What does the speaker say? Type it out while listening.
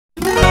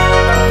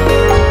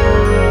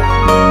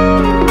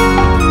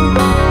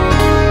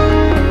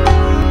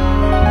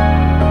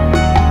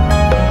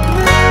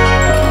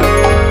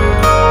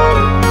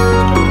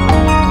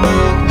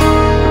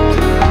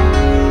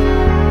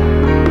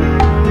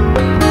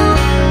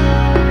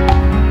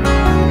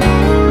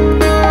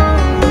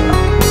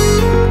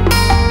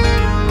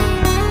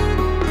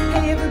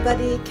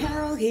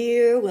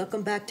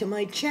welcome back to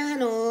my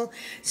channel.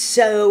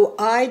 So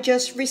I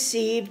just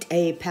received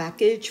a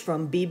package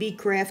from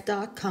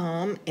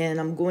bbcraft.com and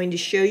I'm going to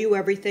show you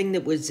everything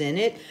that was in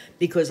it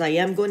because I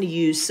am going to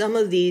use some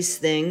of these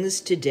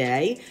things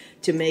today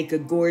to make a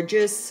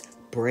gorgeous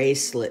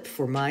bracelet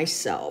for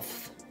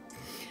myself.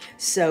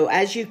 So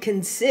as you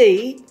can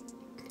see,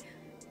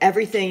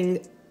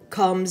 everything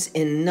comes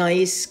in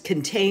nice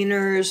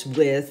containers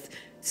with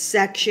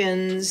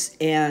sections,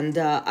 and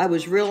I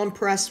was real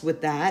impressed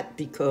with that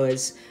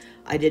because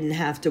I didn't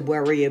have to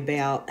worry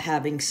about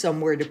having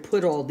somewhere to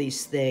put all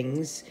these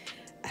things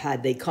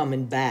had they come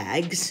in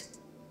bags.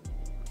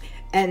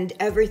 And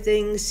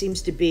everything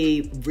seems to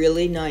be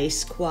really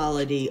nice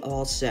quality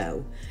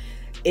also.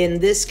 In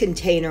this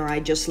container, I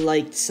just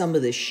liked some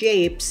of the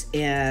shapes,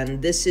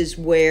 and this is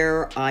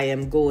where I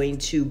am going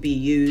to be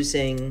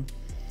using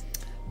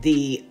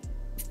the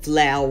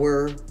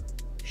flower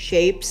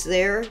shapes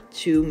there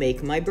to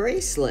make my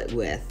bracelet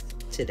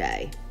with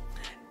today.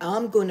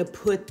 I'm going to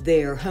put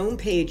their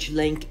homepage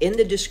link in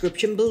the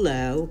description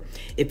below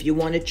if you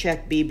want to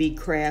check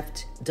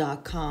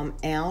bbcraft.com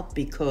out,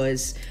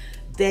 because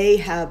they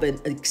have an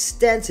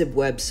extensive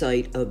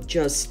website of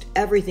just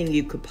everything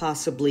you could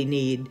possibly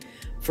need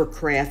for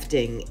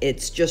crafting.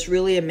 It's just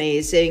really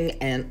amazing,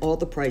 and all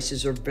the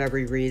prices are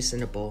very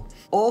reasonable.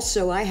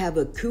 Also, I have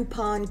a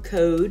coupon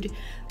code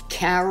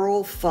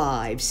Carol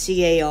 5,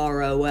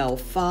 C-A-R-O-L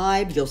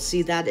 5. You'll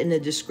see that in the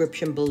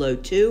description below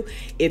too.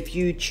 If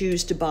you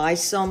choose to buy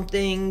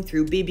something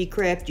through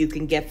bbcraft, you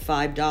can get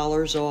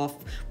 $5 off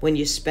when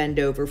you spend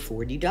over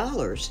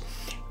 $40.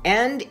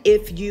 And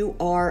if you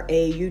are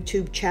a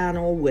YouTube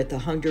channel with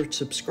 100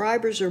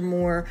 subscribers or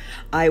more,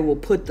 I will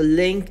put the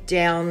link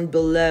down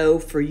below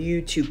for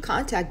you to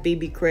contact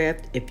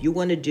bbcraft if you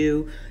want to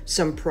do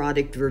some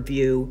product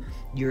review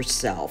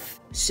yourself.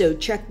 So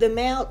check them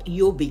out.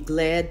 You'll be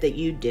glad that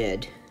you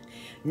did.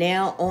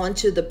 Now on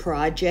to the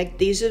project.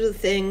 These are the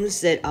things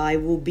that I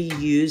will be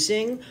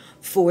using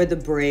for the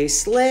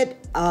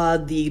bracelet.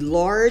 The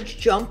large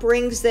jump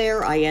rings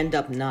there, I end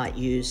up not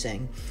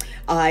using.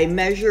 I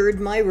measured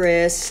my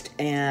wrist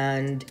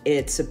and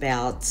it's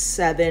about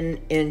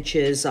 7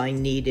 inches I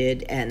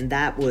needed, and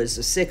that was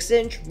a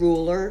 6-inch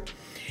ruler.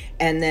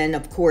 And then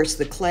of course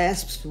the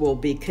clasps will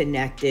be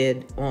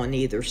connected on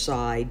either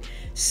side,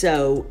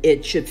 so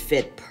it should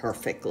fit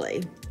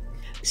perfectly.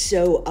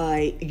 So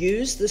I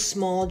used the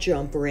small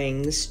jump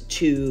rings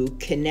to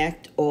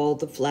connect all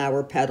the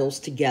flower petals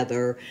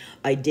together.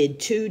 I did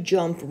 2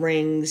 jump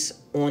rings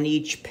on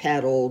each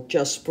petal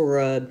just for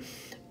a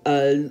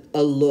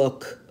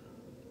look.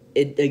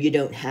 You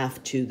don't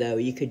have to though,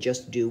 you could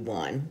just do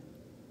one.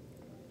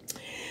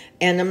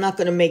 And I'm not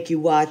going to make you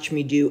watch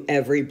me do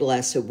every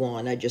blessed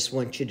one. I just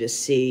want you to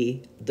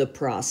see the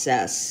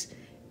process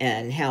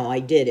and how I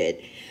did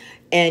it.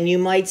 And you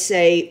might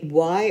say,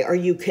 why are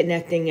you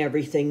connecting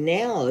everything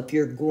now if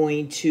you're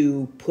going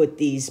to put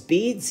these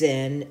beads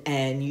in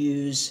and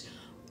use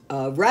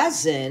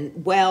resin?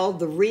 Well,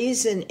 the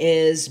reason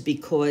is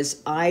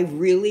because I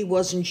really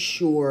wasn't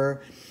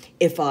sure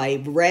if I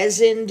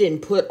resined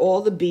and put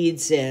all the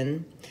beads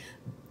in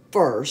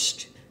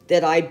first,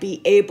 that I'd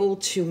be able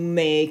to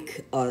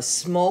make a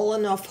small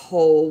enough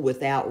hole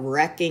without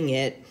wrecking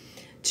it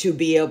to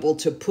be able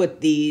to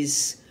put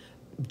these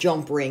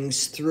jump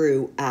rings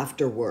through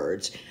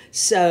afterwards.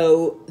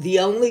 So the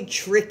only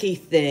tricky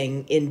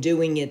thing in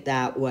doing it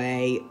that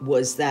way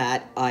was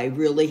that I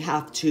really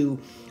have to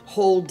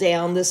hold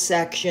down the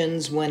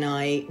sections when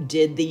I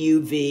did the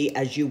UV,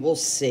 as you will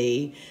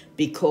see,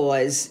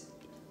 because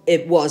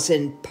it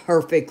wasn't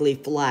perfectly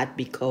flat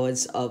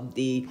because of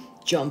the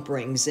jump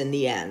rings in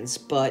the ends.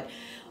 But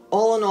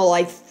all in all,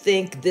 I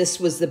think this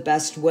was the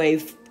best way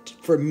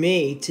for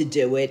me to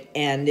do it,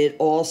 and it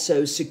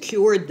also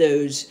secured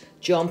those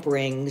jump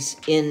rings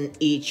in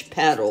each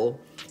petal,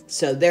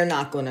 so they're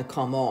not going to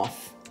come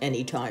off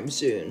anytime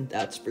soon,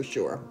 that's for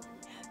sure.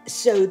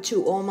 So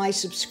to all my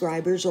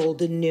subscribers,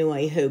 old and new,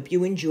 I hope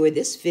you enjoy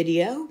this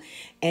video,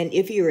 and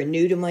if you're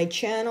new to my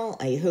channel,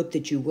 I hope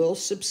that you will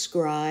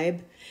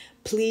subscribe.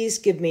 Please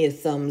give me a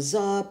thumbs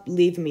up,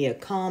 leave me a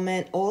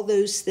comment. All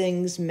those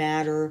things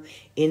matter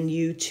in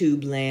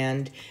YouTube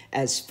land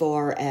as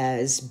far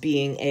as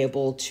being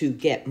able to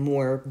get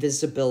more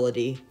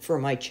visibility for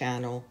my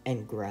channel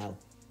and grow.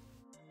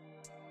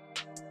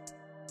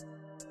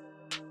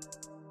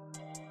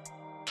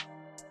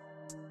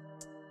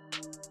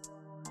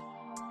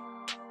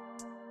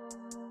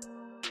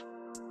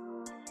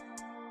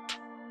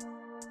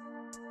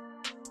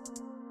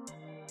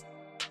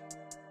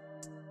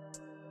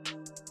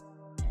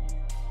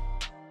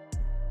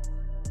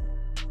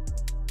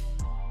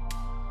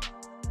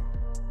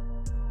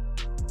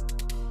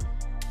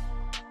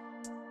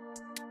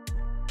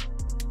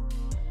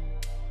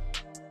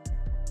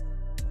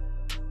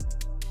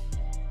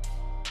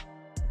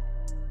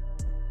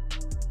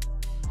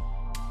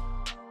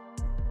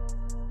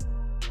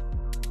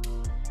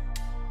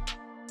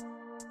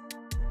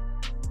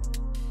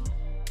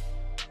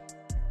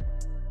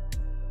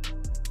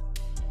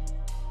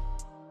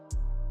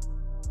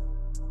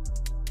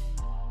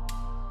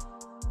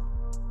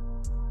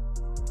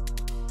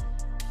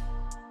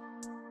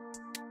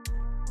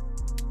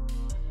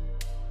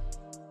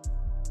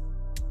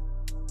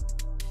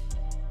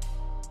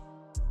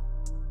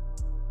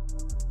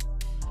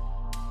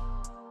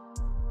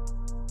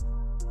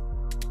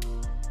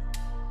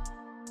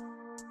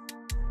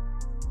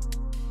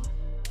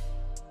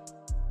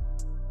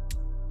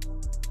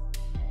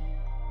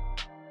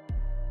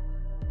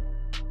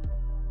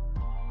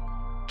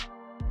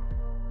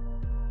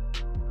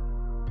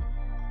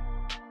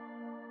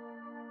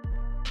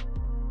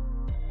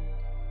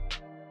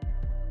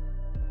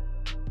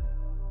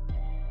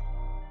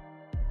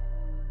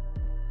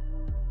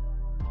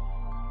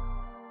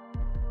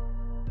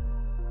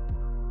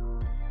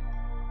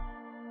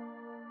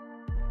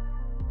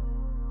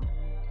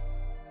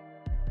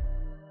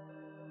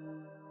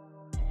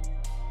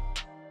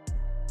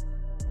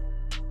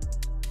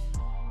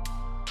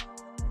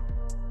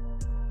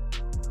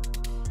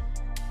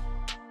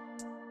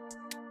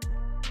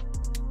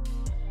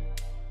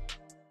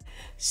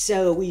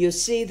 So you'll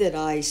see that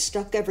I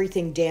stuck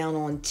everything down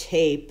on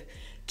tape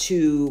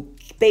to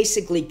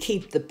basically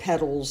keep the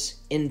petals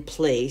in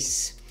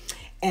place.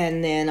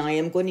 And then I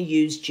am going to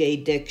use J.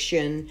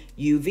 Diction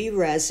UV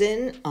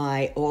resin.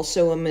 I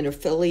also am an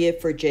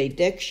affiliate for J.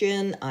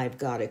 Diction. I've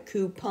got a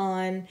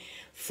coupon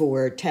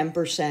for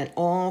 10%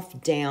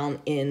 off down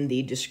in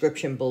the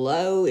description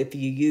below. If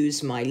you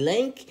use my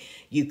link,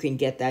 you can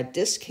get that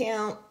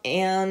discount,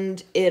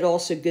 and it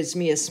also gives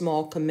me a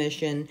small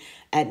commission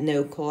at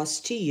no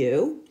cost to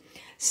you.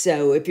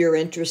 So if you're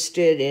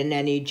interested in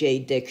any J.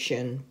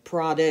 Diction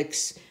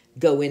products,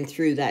 go in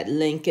through that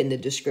link in the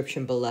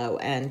description below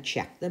and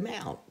check them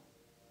out.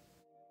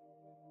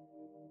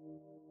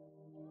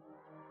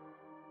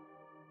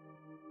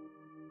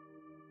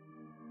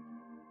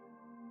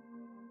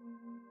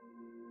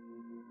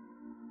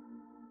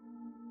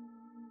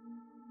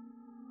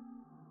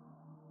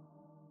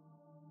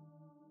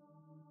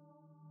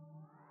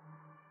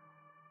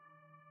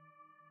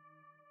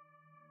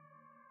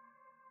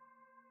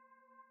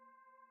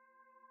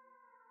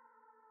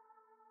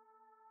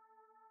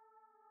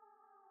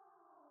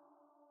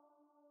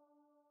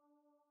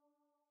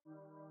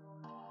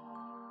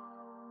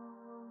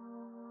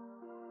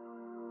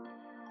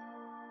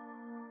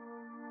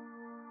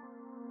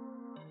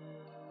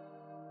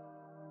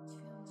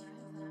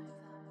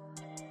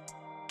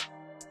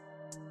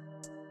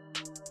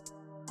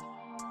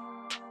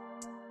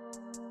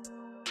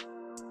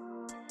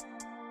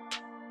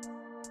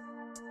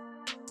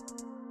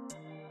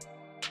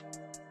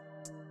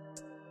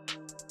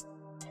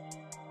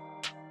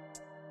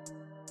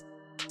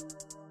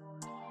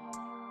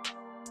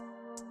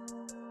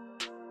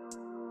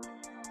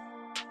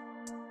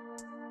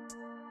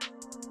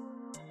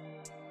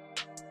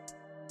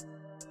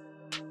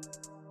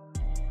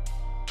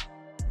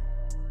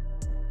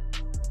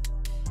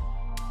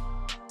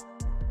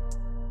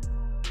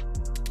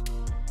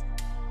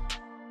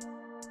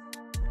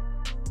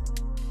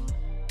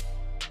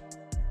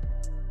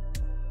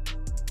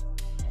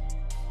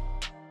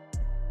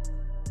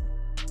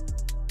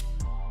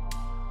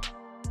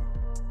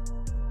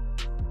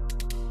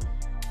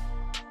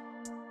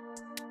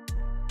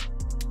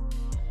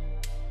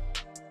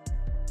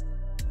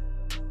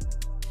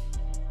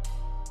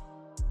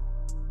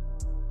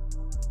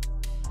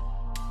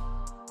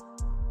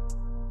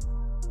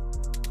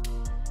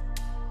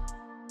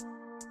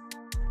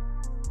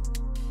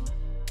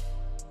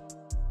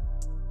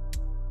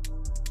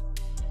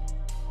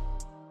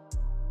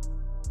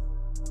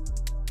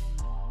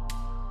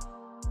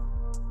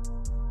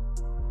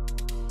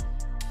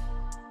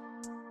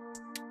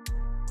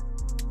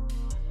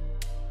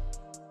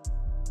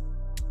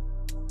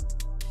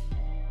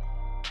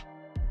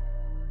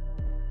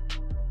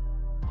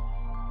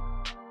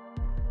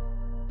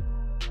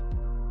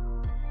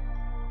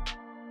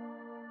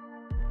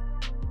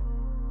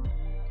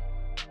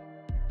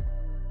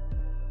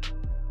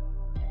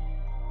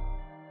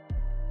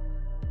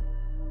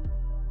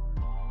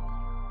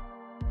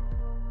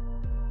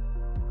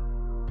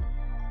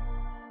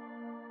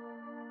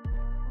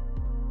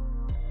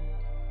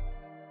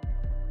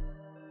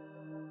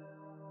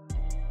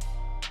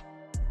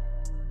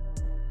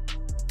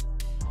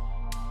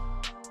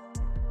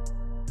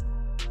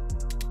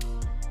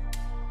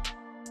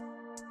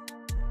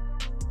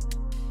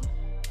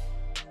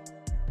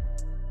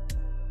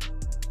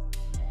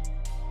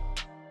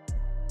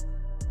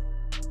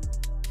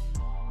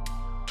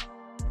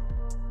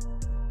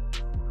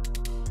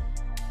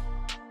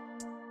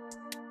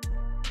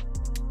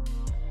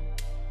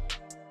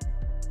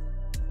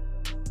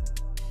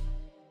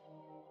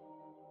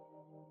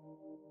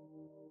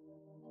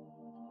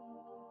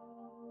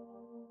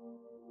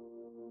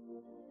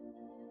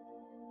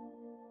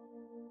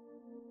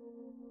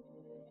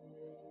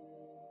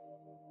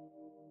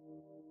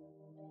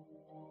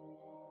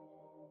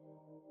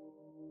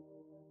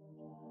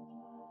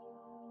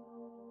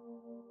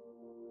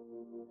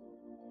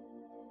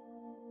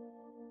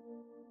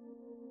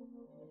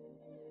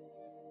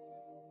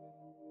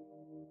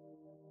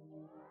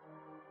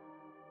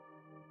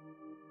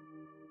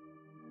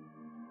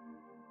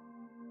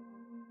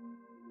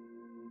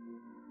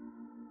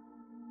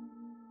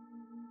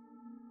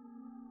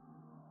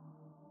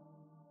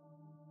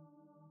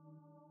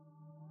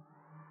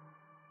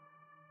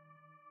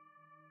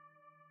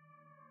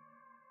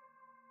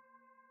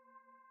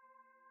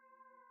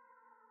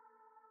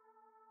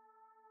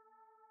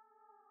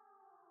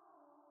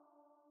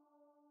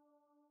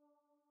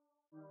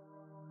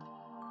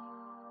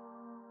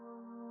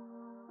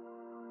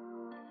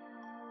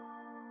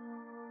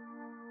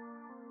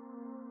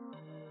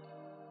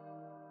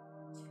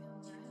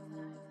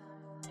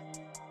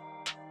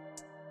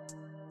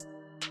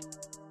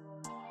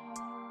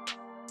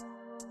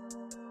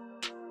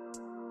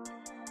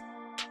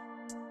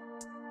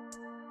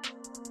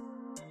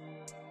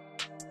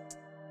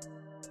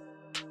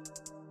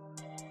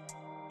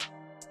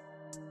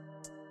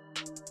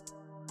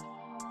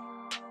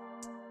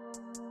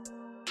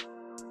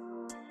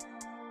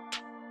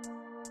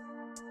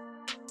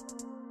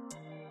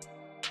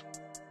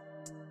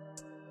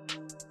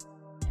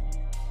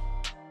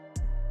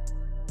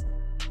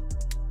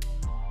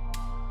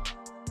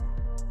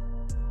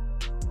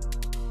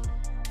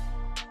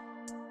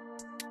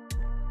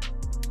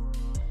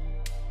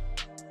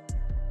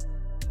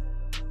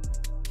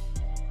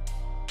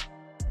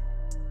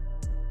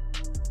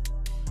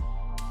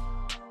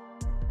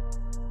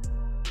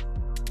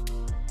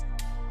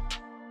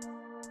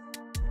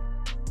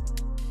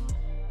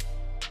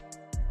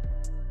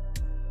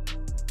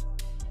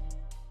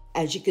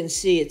 As you can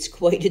see, it's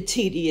quite a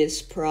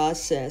tedious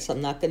process.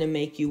 I'm not going to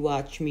make you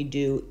watch me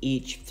do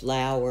each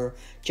flower,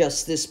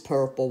 just this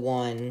purple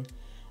one,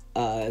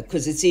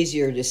 because it's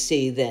easier to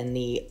see than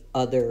the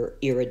other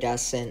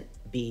iridescent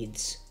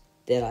beads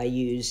that I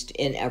used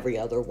in every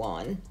other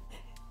one.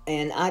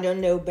 And I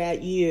don't know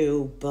about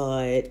you,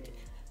 but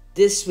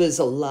this was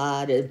a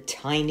lot of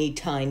tiny,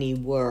 tiny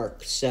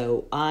work.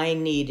 So I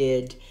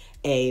needed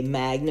a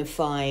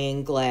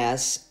magnifying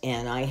glass,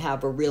 and I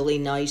have a really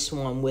nice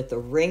one with a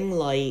ring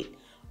light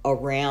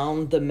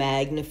around the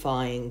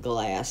magnifying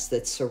glass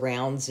that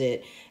surrounds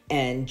it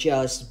and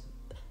just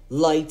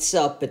lights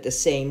up at the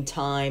same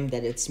time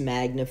that it's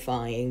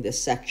magnifying the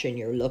section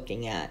you're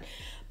looking at,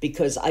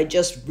 because I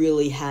just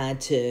really had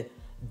to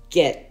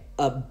get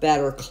a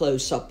better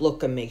close-up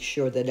look and make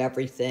sure that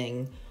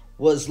everything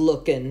was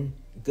looking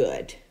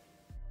good.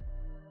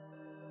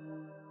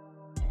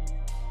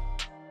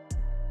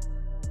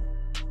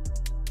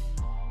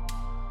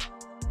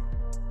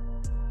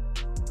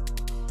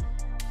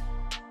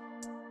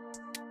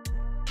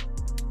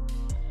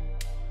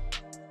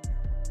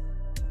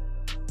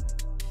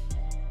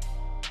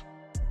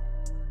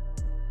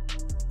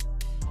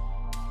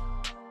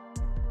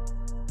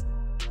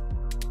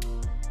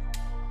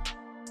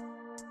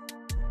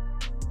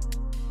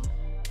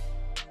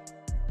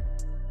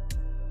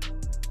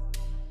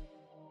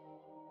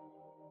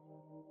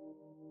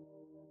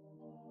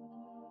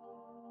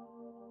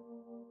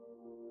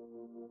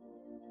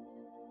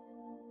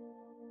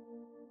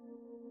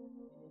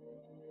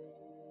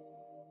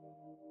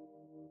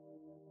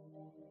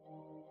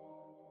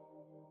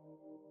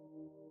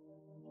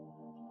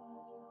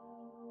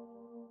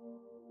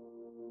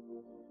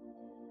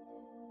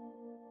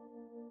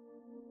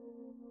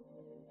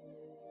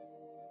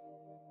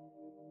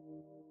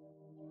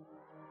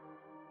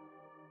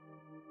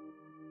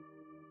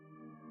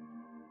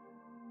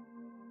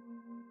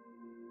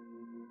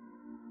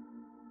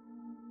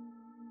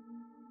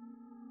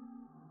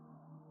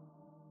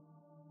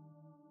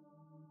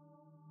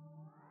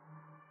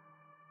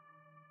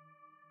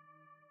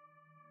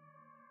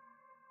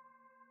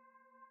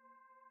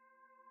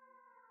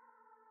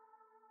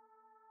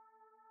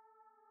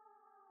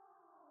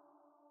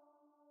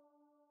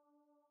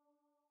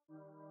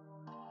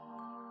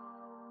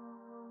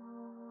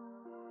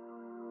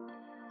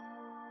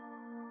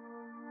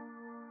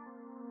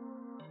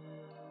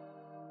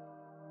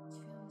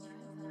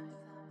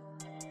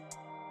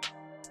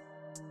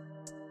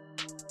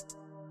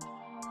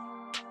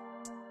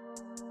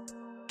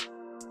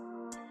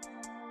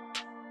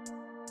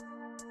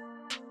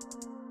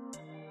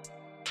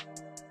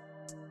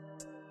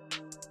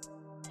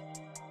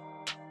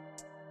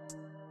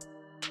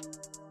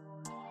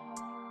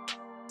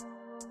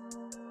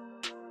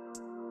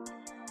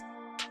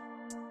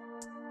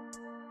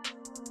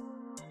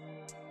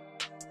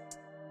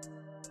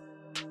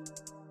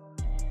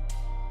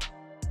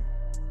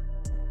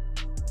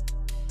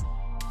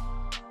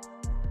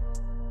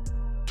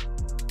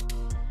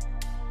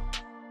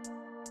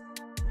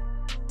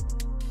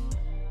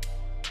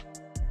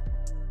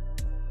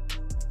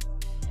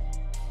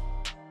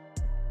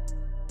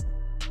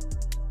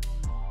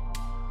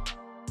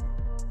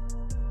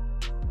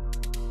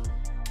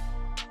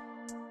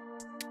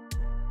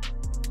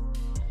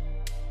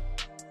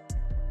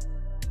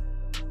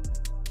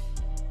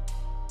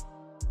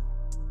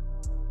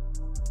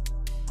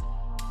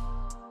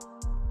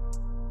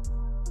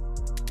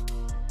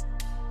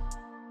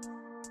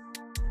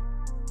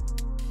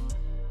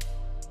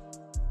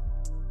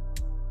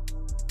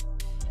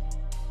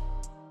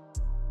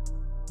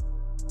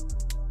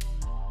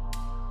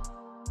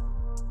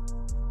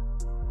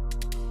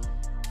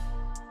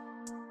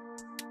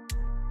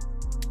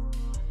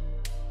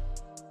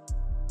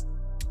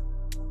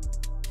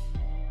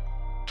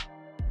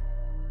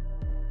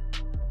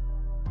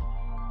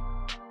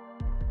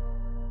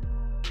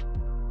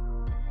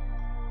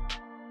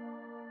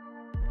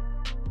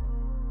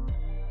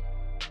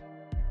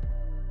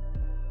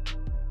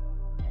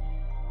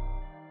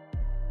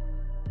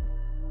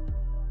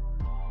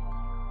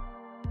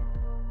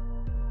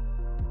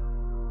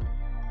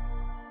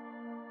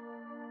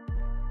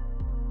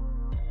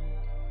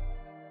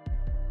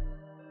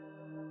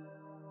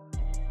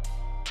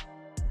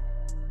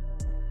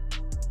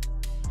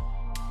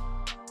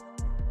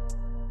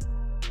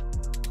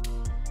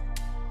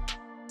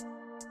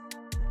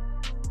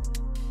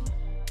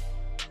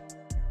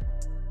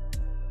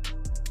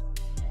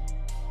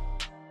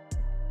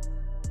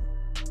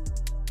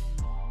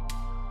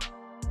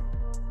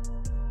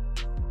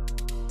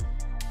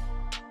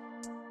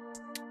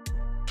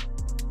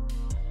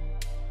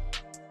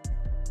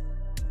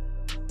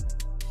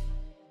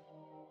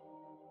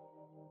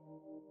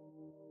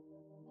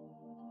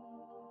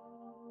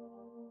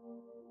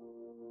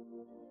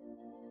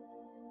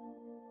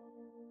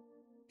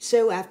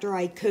 So after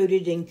I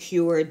coated and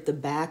cured the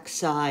back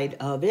side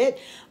of it,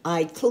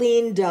 I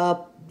cleaned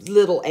up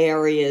little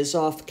areas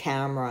off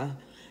camera.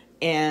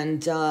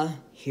 And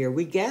here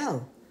we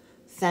go.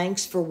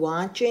 Thanks for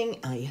watching.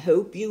 I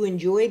hope you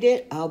enjoyed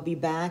it. I'll be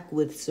back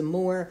with some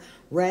more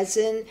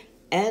resin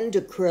and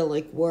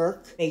acrylic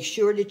work. Make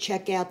sure to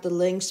check out the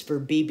links for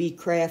BB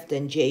Craft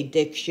and J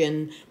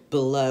Diction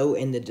below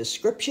in the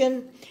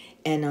description.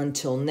 And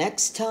until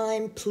next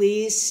time,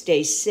 please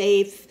stay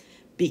safe,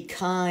 be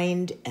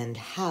kind, and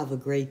have a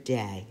great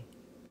day.